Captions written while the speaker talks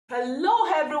Hello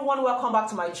everyone, welcome back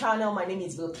to my channel. My name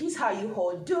is Bilikis. How you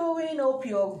all doing? Hope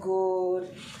you're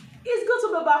good. It's good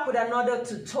to be back with another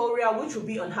tutorial, which will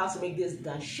be on how to make this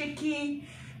Danshiki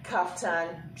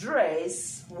kaftan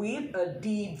dress with a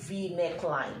deep V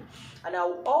neckline. And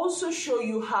I'll also show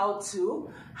you how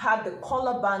to add the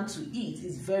collar band to it.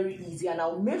 It's very easy, and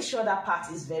I'll make sure that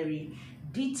part is very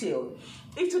detailed.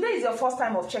 If today is your first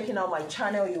time of checking out my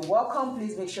channel, you're welcome.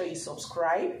 Please make sure you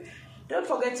subscribe. Don't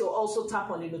forget to also tap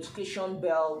on the notification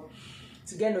bell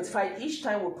to get notified each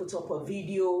time we put up a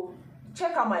video.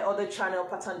 Check out my other channel,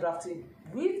 Pattern Drafting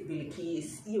with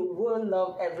Bilikis. You will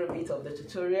love every bit of the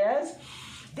tutorials.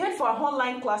 Then for our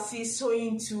online classes,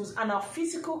 sewing tools, and our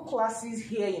physical classes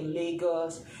here in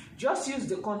Lagos, just use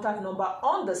the contact number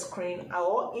on the screen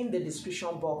or in the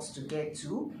description box to get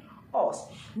to us.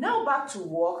 Now back to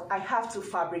work. I have two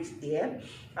fabrics here.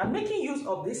 I'm making use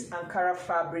of this Ankara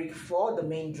fabric for the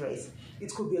main dress.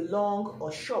 It could be long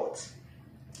or short.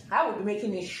 I will be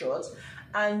making it short,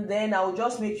 and then I will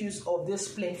just make use of this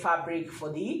plain fabric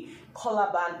for the collar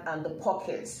band and the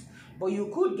pockets. But you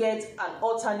could get an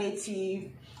alternative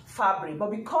fabric,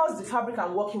 but because the fabric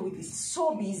I'm working with is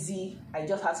so busy, I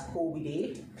just have to go with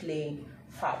a plain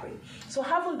fabric. So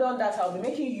having done that, I'll be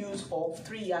making use of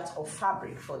 3 yards of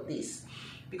fabric for this,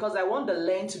 because I want the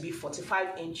length to be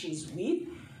 45 inches with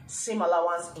seam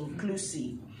allowance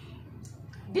inclusive.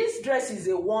 This dress is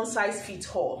a one size fits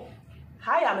all.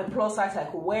 I am a plus size, I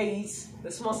could wear it.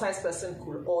 The small size person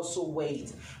could also wear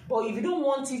it. But if you don't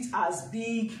want it as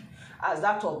big as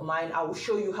that of mine, I will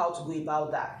show you how to go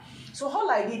about that. So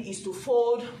all I did is to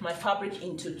fold my fabric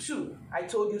into two. I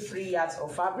told you 3 yards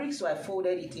of fabric, so I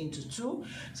folded it into two.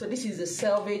 So this is the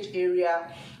selvage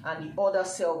area and the other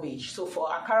selvage. So for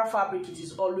Ankara fabric, it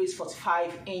is always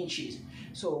 45 inches.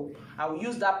 So I will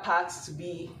use that part to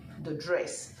be the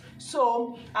dress.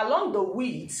 So along the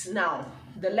width now,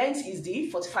 the length is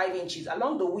the 45 inches.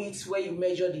 Along the width where you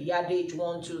measure the yardage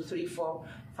 1, 2, 3, 4,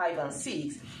 5, and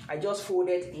 6, I just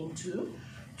folded into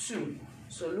two.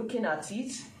 So looking at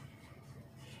it,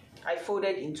 I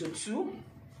folded into two,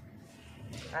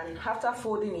 and after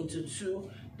folding into two,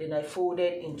 then I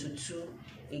folded into two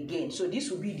again. So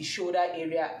this will be the shoulder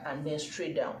area and then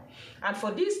straight down. And for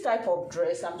this type of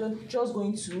dress, I'm just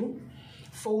going to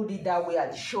fold it that way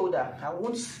at the shoulder. I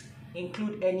won't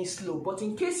include any slope, but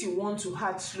in case you want to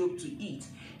add slope to it,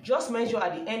 just measure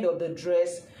at the end of the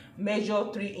dress, measure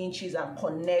 3 inches and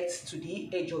connect to the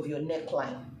edge of your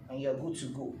neckline, and you're good to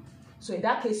go. So in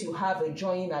that case, you have a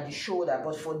joining at the shoulder,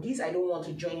 but for this, I don't want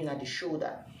to join in at the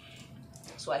shoulder.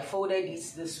 So I folded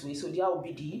it this way, so that will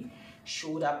be the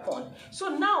shoulder point. So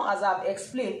now, as I've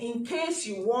explained, in case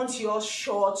you want yours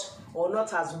short or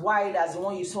not as wide as the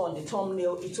one you saw on the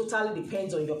thumbnail, it totally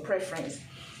depends on your preference.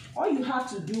 All you have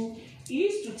to do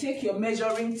is to take your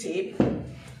measuring tape.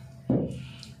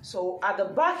 So at the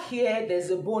back here,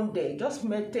 there's a bone there. Just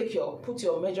put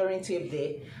your measuring tape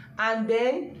there, and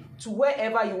then to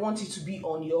wherever you want it to be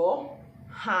on your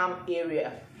arm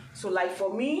area. So like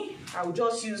for me, I will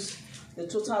just use the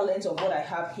total length of what I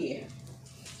have here.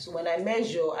 So when I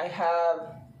measure, I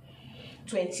have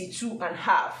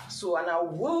 22.5. So, and I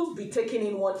will be taking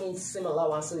in 1 inch seam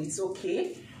allowance, so it's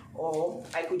okay. Or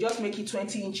I could just make it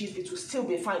 20 inches, it will still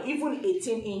be fine, even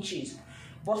 18 inches.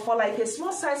 But for like a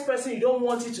small size person, you don't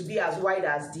want it to be as wide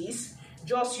as this.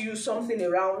 Just use something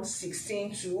around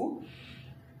 16 to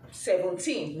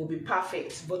 17 will be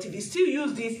perfect. But if you still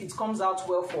use this, it comes out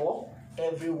well for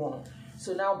everyone.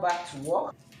 So now back to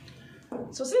work.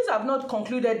 So since I've not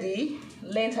concluded the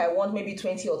length I want, maybe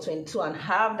 20 or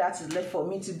 22.5, that is left for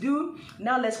me to do.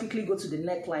 Now let's quickly go to the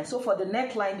neckline. So for the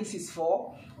neckline, this is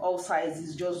for all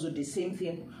sizes, just do the same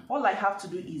thing. All I have to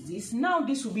do is this. Now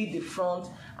this will be the front,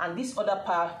 and this other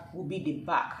part will be the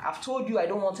back. I've told you I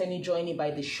don't want any joining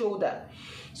by the shoulder.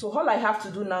 So all I have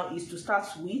to do now is to start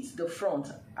with the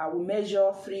front. I will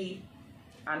measure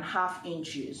 3.5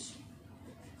 inches.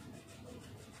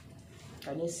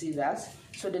 Can you see that?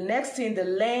 So the next thing, the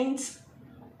length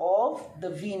of the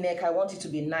V-neck, I want it to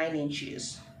be 9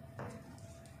 inches.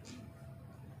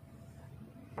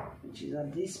 Which is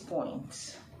at this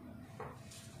point.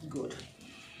 Good.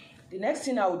 The next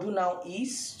thing I will do now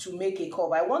is to make a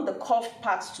curve. I want the curved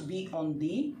part to be on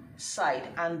the side,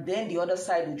 and then the other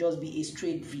side will just be a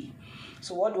straight V.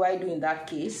 So what do I do in that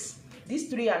case?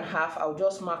 This 3.5, I'll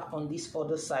just mark on this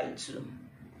other side too.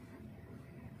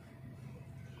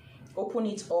 Open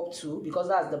it up too, because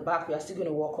that's the back. We are still going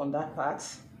to work on that part.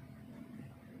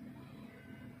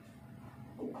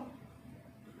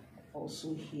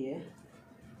 Also here.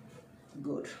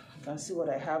 Good. You can see what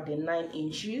I have, the 9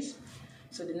 inches.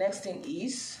 So the next thing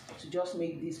is to just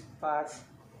make this part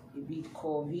a bit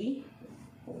curvy.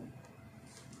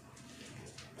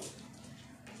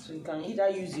 So you can either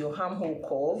use your armhole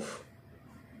curve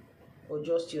or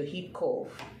just your hip curve.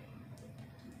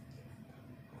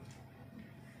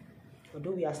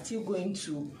 Although we are still going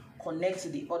to connect to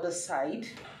the other side.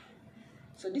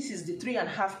 So this is the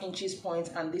 3.5 inches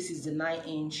point and this is the 9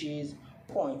 inches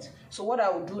point. So what I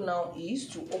will do now is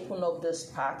to open up this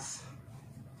part.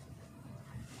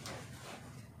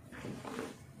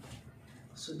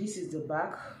 So this is the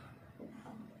back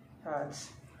part.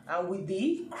 And with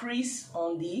the crease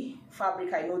on the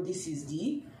fabric, I know this is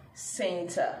the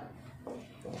center.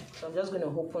 So I'm just going to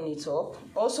open it up.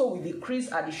 Also with the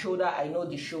crease at the shoulder, I know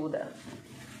the shoulder.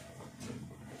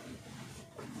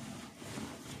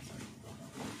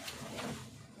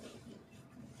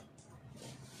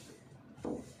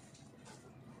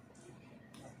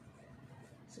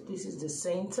 So this is the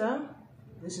center.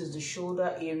 This is the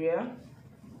shoulder area.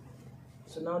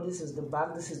 So now this is the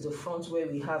back. This is the front where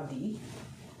we have the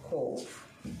curve.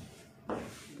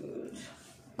 Good.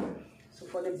 So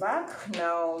for the back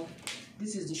now,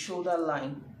 this is the shoulder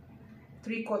line.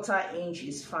 3/4 inch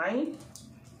is fine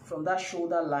from that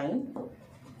shoulder line.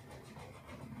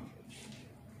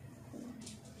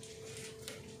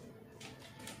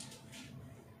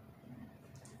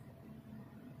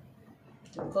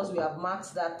 Because we have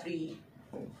marked that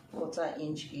 3/4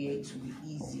 inch here, it will be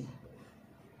easy.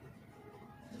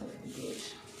 Good.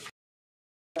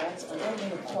 Right, I'm not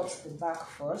going to cut the back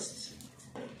first.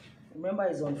 Remember,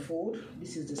 it's on fold.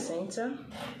 This is the center.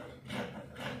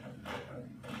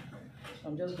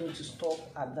 I'm just going to stop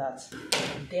at that.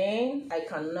 Then I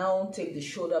can now take the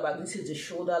shoulder back. This is the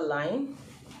shoulder line.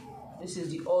 This is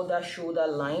the other shoulder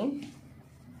line.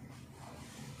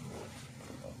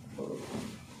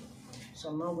 So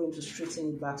I'm now going to straighten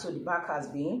it back. So the back has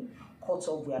been cut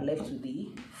off. We are left with the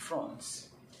front.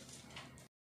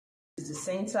 This is the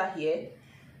center here.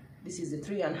 This is the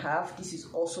 3.5. This is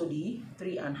also the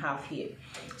 3.5 here.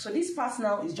 So this part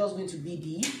now is just going to be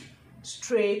the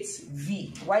straight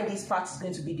V. While this part is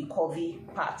going to be the curvy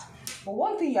part. But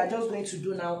one thing you are just going to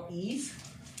do now is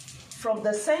from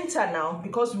the center now,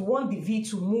 because we want the V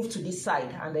to move to this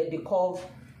side and then the curve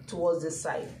towards this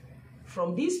side.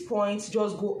 From this point,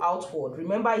 just go outward.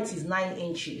 Remember, it is 9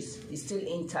 inches. It's still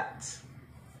intact.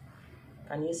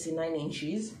 Can you see 9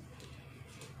 inches?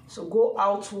 So go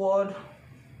outward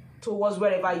towards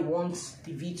wherever you want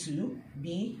the V to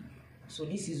be. So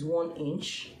this is 1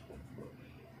 inch.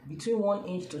 Between 1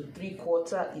 inch to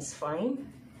 3/4 is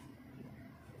fine.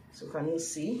 So can you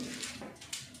see?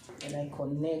 And I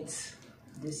connect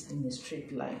this in a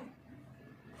straight line.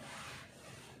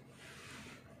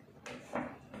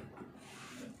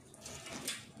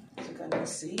 So can you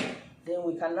see? Then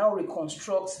we can now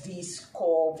reconstruct this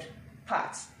curved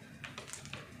part.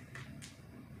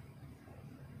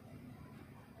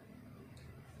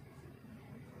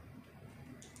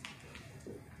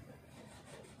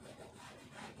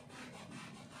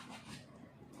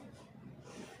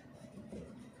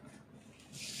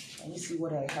 And you see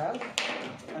what I have,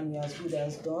 and we're as good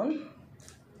as done.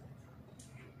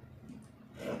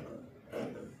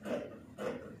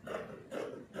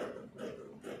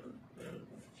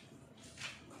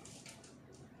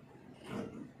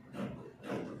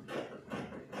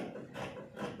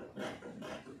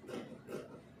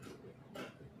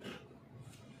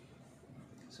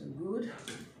 So good.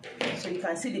 So you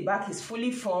can see the back is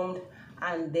fully formed,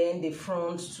 and then the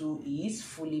front too is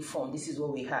fully formed. This is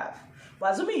what we have.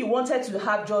 But assuming you wanted to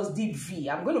have just deep V,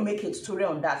 I'm going to make a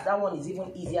tutorial on that. That one is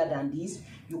even easier than this.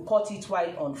 You cut it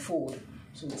while on fold.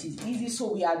 So it is easy.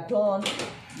 So we are done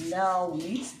now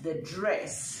with the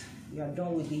dress. We are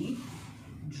done with the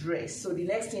dress. So the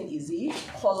next thing is the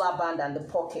collar band and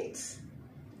the pocket.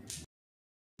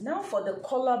 Now for the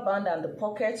collar band and the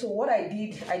pocket. So what I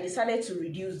did, I decided to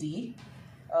reduce the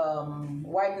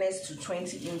wideness to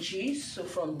 20 inches. So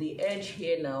from the edge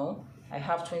here now, I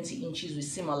have 20 inches with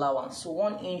seam allowance. So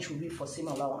 1 inch will be for seam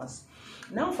allowance.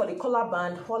 Now for the collar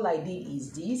band, all I did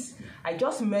is this. I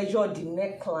just measured the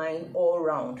neckline all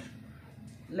round.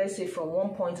 Let's say from one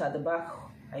point at the back,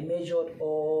 I measured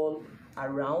all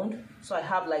around. So I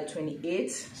have like 28.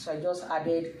 So I just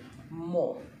added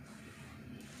more.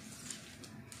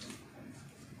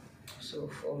 So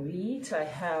for it, I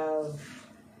have,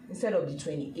 instead of the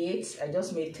 28, I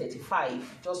just made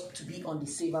 35, just to be on the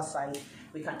safer side.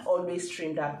 We can always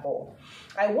trim that up.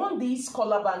 I want this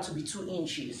collar band to be 2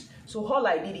 inches. So all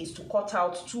I did is to cut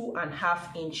out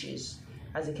 2.5 inches.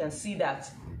 As you can see that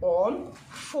on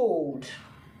fold.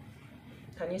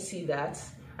 Can you see that?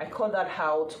 I cut that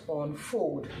out on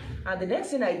fold. And the next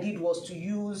thing I did was to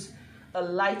use a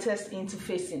lightest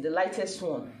interfacing, the lightest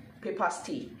one, paper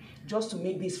stay, just to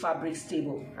make this fabric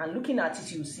stable. And looking at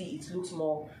it, you see it looks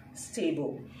more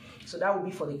stable. So that will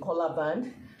be for the collar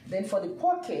band. Then for the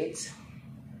pocket,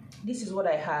 this is what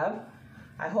I have.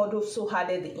 I also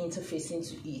added the interface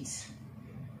into it.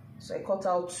 So I cut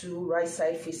out two, right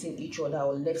side facing each other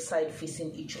or left side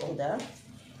facing each other.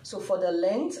 So for the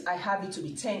length, I have it to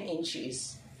be 10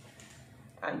 inches.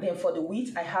 And then for the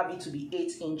width, I have it to be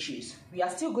 8 inches. We are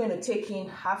still going to take in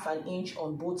half an inch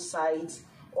on both sides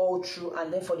all through.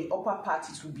 And then for the upper part,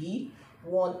 it will be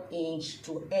 1 inch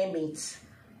to hem it.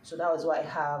 So that was why I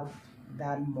have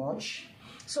that much.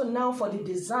 So now for the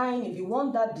design, if you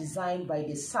want that design by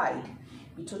the side,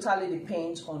 it totally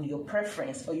depends on your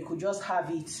preference, or you could just have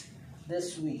it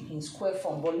this way in square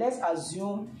form. But let's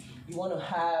assume you want to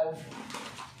have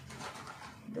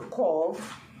the curve,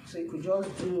 so you could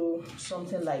just do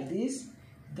something like this.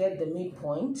 Get the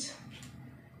midpoint.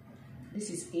 This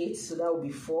is 8, so that will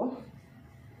be 4.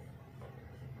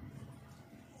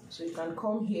 So you can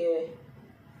come here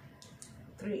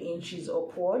 3 inches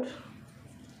upward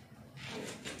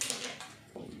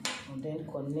and then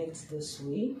connect this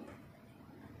way.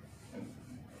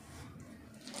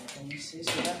 And you see,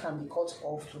 so that can be cut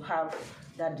off to have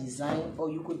that design,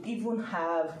 or you could even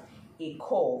have a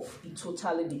curve. It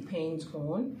totally depends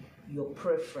on your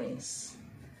preference.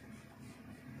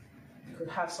 You could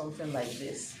have something like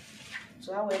this.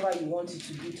 So however you want it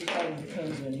to be, totally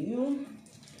depends on you.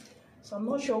 So I'm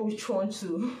not sure which one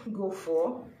to go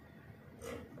for.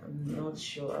 I'm not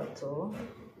sure at all.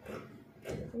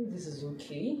 I think this is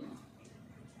okay.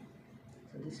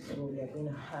 So this is what we are going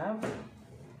to have.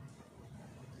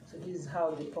 So this is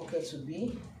how the pockets will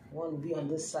be. One will be on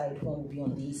this side, one will be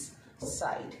on this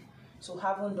side. So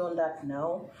having done that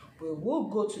now, we will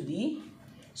go to the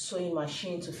sewing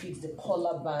machine to fix the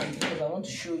collar band, because I want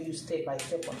to show you step by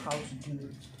step on how to do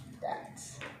that.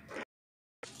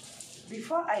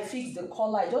 Before I fix the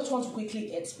collar, I just want to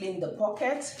quickly explain the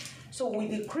pocket. So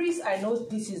with the crease, I know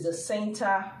this is the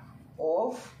center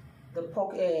of the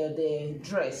pocket, the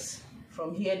dress.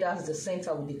 From here, that's the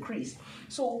center with the crease.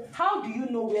 So how do you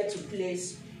know where to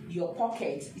place your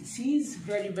pocket? It is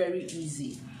very, very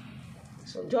easy.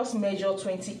 So just measure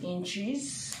 20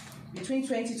 inches. Between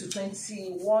 20 to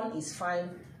 21 is fine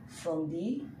from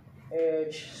the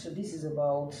edge. So this is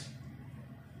about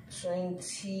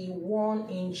 21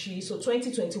 inches. So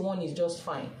 21 is just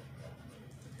fine.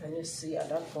 Can you see at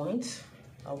that point?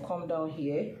 I'll come down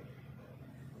here.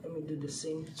 Let me do the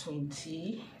same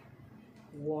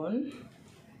 21,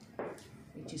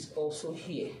 which is also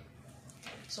here.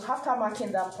 So after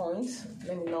marking that point,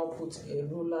 let me now put a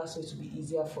ruler so it will be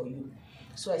easier for you.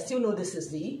 So I still know this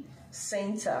is the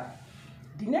center.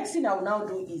 The next thing I will now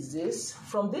do is this.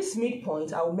 From this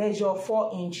midpoint, I will measure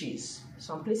 4 inches.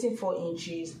 So I'm placing 4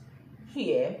 inches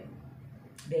here,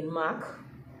 then mark.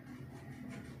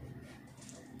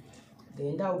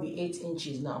 Then that will be 8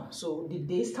 inches now. So the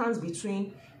distance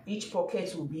between each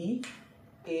pocket will be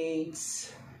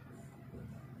 8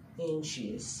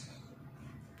 inches.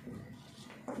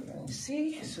 You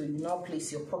see, so you now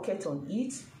place your pocket on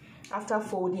it. After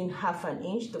folding half an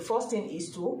inch, the first thing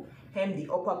is to hem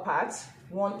the upper part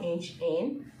 1 inch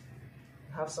in.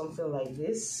 Have something like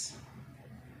this.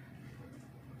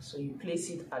 So you place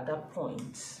it at that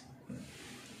point.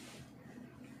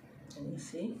 Can you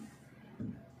see?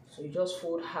 So you just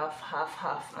fold half, half,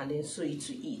 half, and then sew it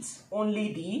to it.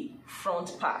 Only the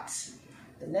front part.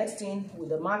 The next thing with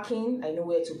the marking, I know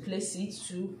where to place it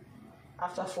to.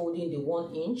 After folding the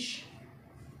 1 inch,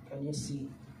 can you see?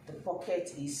 The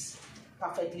pocket is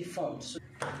perfectly formed. So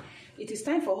it is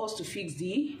time for us to fix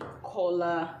the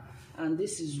collar, and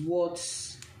this is what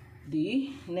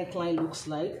the neckline looks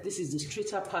like. This is the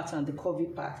straighter part and the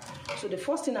curvy part. So the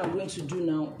first thing I'm going to do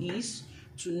now is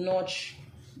to notch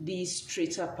these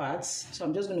straighter parts. So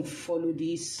I'm just going to follow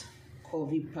these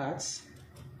curvy parts.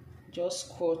 Just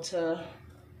quarter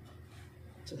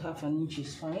to half an inch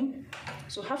is fine.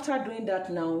 So after doing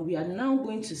that now, we are now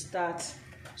going to start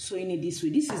sewing it this way.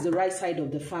 This is the right side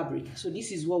of the fabric. So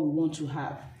this is what we want to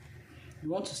have.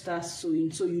 You want to start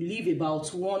sewing. So you leave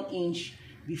about 1 inch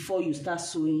before you start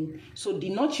sewing. So the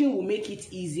notching will make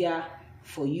it easier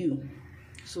for you.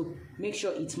 So make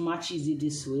sure it matches it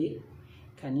this way.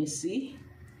 Can you see?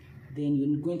 Then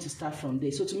you're going to start from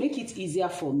there. So to make it easier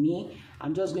for me,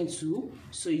 I'm just going to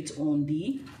sew it on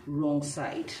the wrong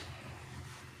side.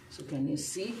 So can you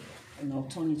see? And I'll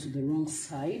turn it to the wrong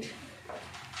side.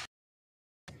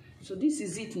 So this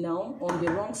is it now on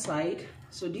the wrong side.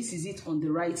 So this is it on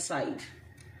the right side.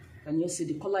 Can you see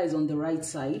the collar is on the right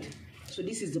side? So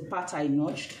this is the part I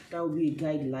notched. That will be a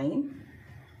guideline.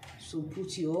 So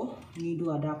put your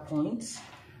needle at that point.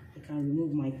 I can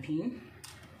remove my pin.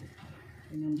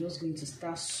 And I'm just going to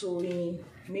start sewing.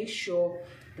 Make sure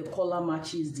the collar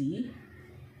matches the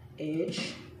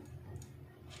edge.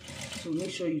 So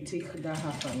make sure you take that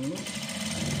 1/2 inch.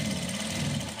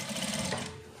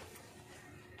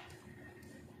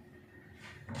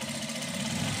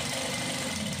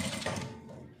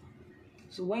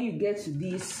 So when you get to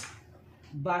this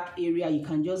back area, you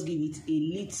can just give it a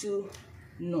little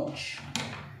notch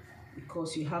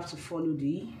because you have to follow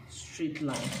the straight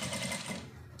line.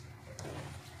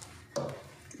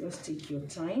 Just take your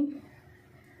time.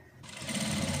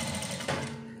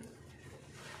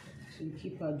 So you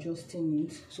keep adjusting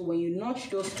it. So when you notch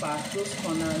those parts, those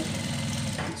corners,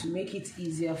 it will make it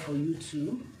easier for you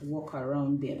to walk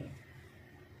around them.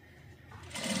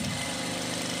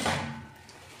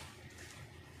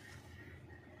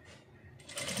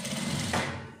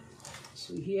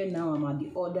 So here now I'm at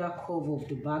the other curve of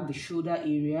the back, the shoulder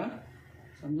area.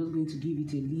 So I'm just going to give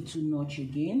it a little notch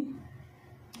again.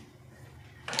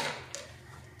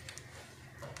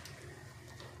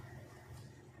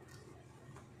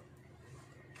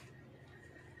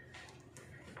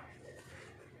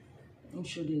 Make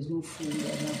sure there's no fold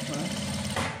at that part.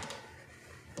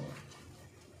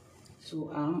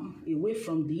 So I'm away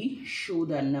from the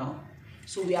shoulder now.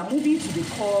 So we are moving to the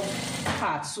curved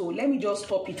part. So let me just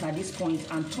stop it at this point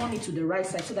and turn it to the right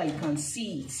side so that you can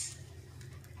see it.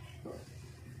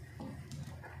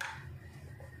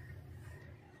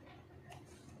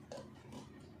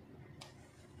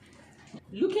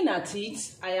 Looking at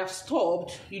it, I have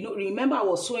stopped. You know, remember I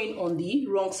was sewing on the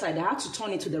wrong side. I had to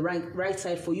turn it to the right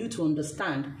side for you to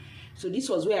understand. So this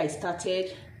was where I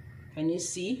started. Can you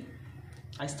see?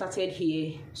 I started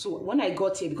here. So when I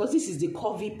got here, because this is the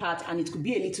curvy part and it could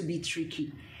be a little bit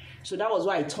tricky. So that was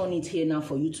why I turned it here now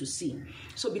for you to see.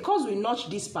 So because we notched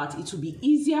this part, it will be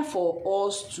easier for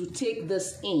us to take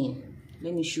this in.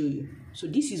 Let me show you. So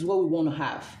this is what we want to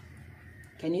have.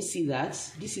 Can you see that?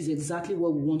 This is exactly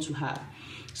what we want to have.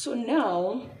 So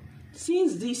now,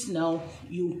 since this now,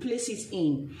 you place it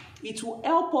in, it will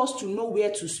help us to know where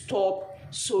to stop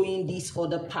sewing these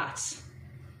other parts.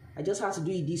 I just have to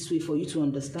do it this way for you to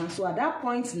understand. So at that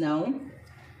point now,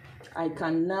 I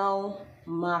can now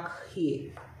mark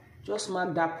here. Just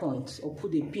mark that point or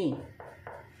put a pin.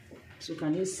 So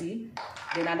can you see?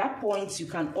 Then at that point, you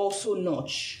can also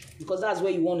notch because that's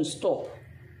where you want to stop.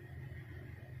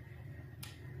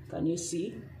 Can you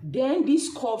see? Then this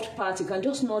curved part, you can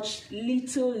just notch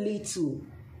little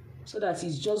so that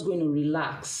it's just going to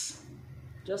relax.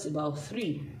 Just about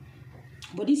 3.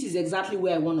 But this is exactly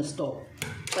where I want to stop.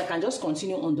 So I can just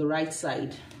continue on the right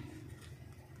side.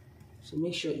 So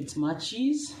make sure it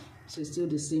matches. So it's still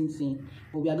the same thing.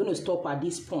 But we are going to stop at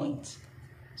this point.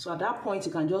 So at that point,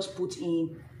 you can just put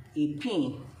in a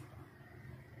pin.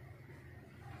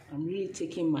 I'm really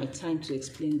taking my time to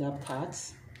explain that part.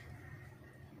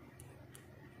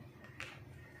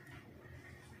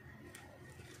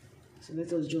 So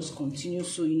let us just continue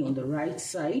sewing on the right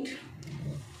side.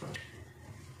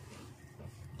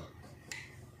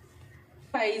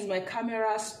 Guys, my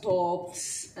camera stopped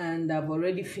and I've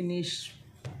already finished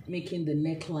making the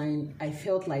neckline. I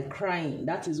felt like crying.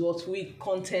 That is what we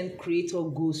content creator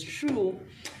goes through.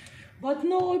 But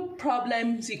no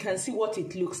problems, you can see what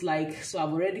it looks like. So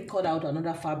I've already cut out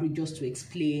another fabric just to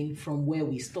explain from where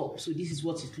we stop. So this is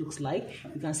what it looks like.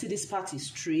 You can see this part is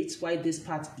straight while this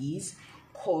part is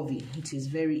curvy. It is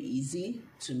very easy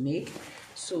to make.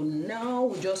 So now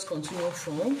we just continue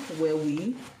from where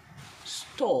we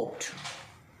stopped.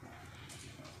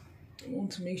 I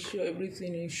want to make sure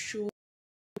everything is shown.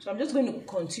 So I'm just going to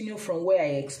continue from where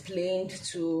I explained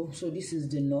to, so this is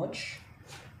the notch.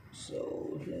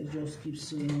 So let's just keep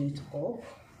sewing it up,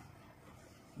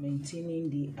 maintaining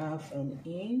the 1/2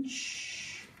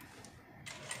 inch.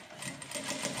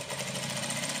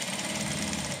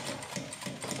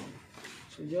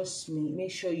 So just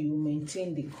make sure you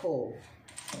maintain the curve.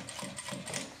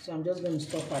 So I'm just going to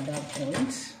stop at that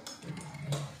point.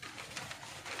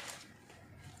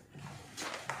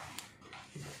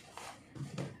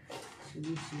 So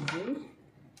this is it.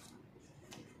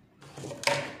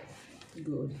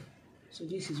 Good. So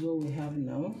this is what we have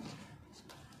now.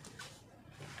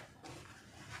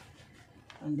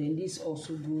 And then this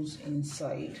also goes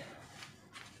inside.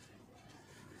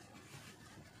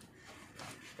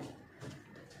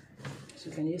 So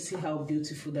can you see how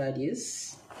beautiful that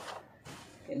is?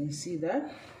 Can you see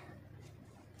that?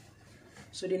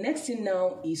 So the next thing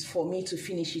now is for me to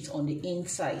finish it on the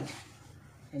inside.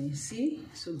 Can you see?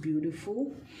 So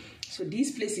beautiful. So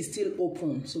this place is still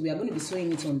open. So we are going to be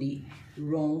sewing it on the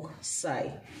wrong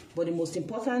side. But the most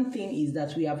important thing is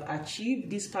that we have achieved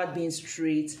this part being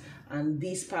straight and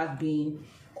this part being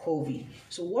curvy.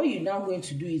 So what you're now going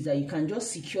to do is that you can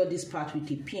just secure this part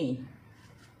with a pin.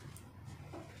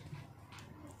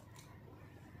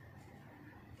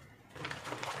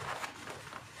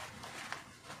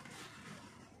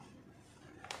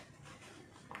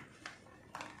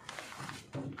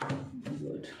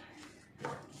 Good.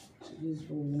 So this is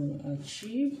what we want to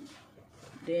achieve.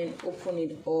 Then open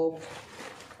it up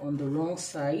on the wrong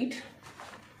side.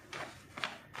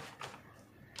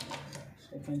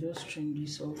 So I can just trim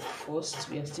this off first.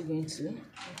 We are still going to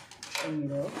trim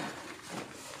it off.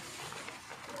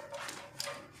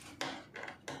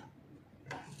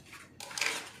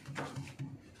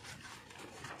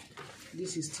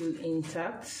 This is still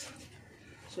intact.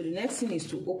 So the next thing is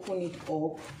to open it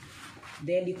up.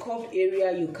 Then the curved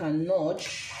area you can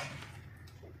notch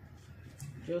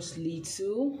just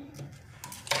little.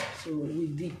 So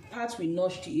with the part we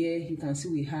notched here, you can see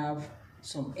we have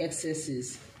some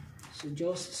excesses. So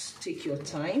just take your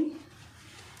time.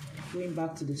 Going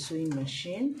back to the sewing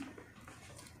machine.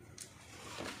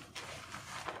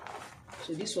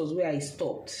 So this was where I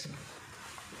stopped.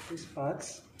 This part,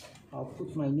 I'll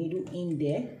put my needle in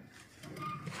there.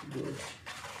 Good.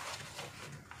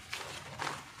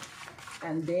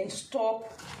 And then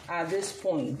stop at this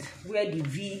point where the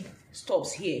V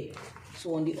stops here.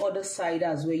 So on the other side,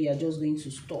 that's where you are just going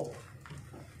to stop.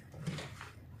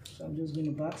 So I'm just going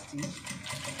to back stitch.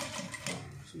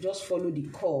 So just follow the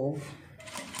curve.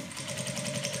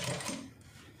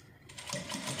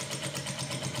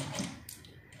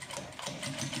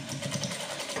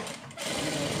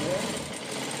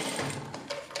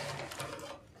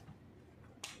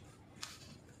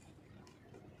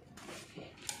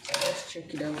 Let's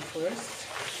check it out first.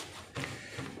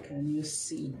 Can you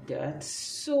see that?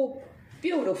 So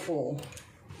beautiful.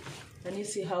 Can you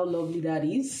see how lovely that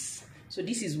is? So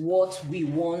this is what we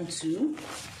want to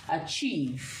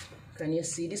achieve. Can you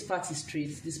see this part is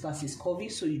straight, this part is curvy,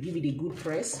 so you give it a good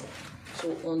press.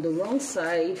 So on the wrong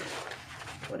side,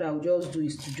 what I'll just do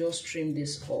is to just trim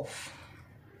this off.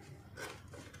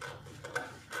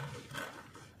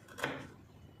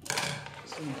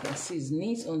 So you can see it's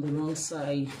neat on the wrong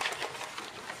side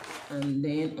and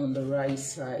then on the right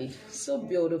side. So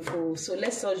beautiful. So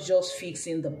let's just fix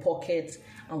in the pocket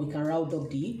and we can round up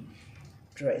the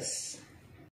dress.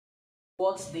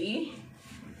 What the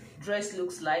dress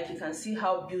looks like, you can see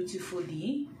how beautiful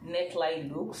the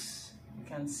neckline looks. You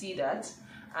can see that.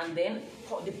 And then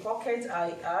the pocket,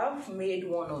 I have made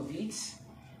one of it.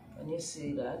 Can you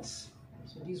see that?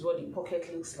 So this is what the pocket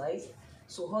looks like.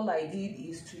 So all I did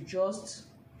is to just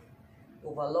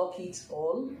overlock it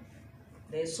all,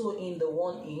 then sew in the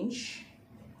 1 inch,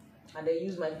 and then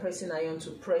use my pressing iron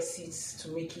to press it to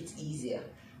make it easier.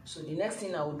 So the next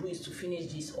thing I will do is to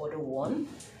finish this other one.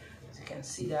 As you can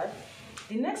see that.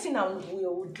 The next thing we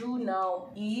will do now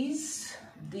is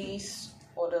this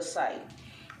other side.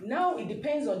 Now it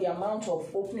depends on the amount of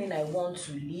opening I want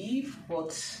to leave, but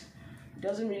it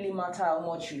doesn't really matter how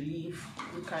much you leave.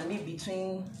 You can leave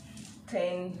between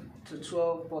 10 to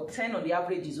 12, but 10 on the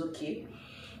average is okay.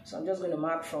 So I'm just going to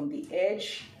mark from the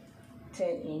edge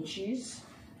 10 inches.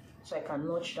 So I can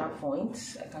notch that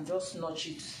point. I can just notch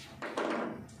it.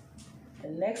 The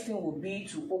next thing will be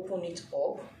to open it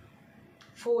up,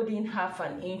 folding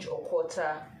 1/2 inch or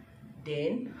 1/4,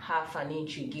 then 1/2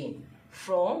 inch again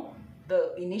from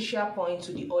the initial point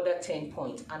to the other 10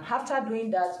 points. And after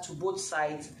doing that to both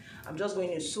sides, I'm just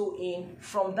going to sew in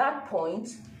from that point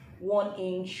 1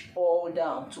 inch all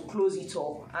down to close it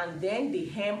up, and then the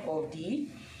hem of the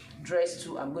dress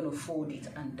too, I'm going to fold it,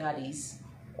 and that is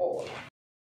all.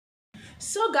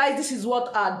 So guys, this is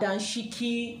what our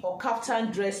danshiki or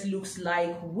kaftan dress looks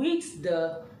like with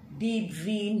the deep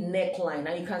V neckline,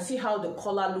 and you can see how the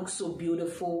collar looks so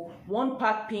beautiful. One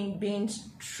part being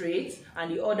straight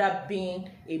and the other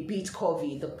being a bit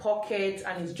curvy. The pocket,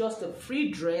 and it's just a free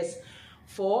dress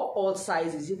for all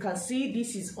sizes. You can see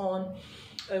this is on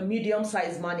a medium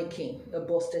size mannequin, a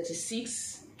bust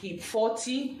 36, hip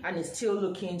 40, and it's still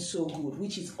looking so good,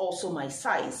 which is also my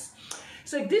size.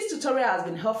 So if this tutorial has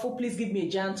been helpful, please give me a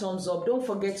giant thumbs up. Don't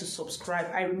forget to subscribe.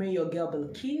 I remain your girl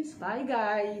Bilikis. Bye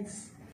guys.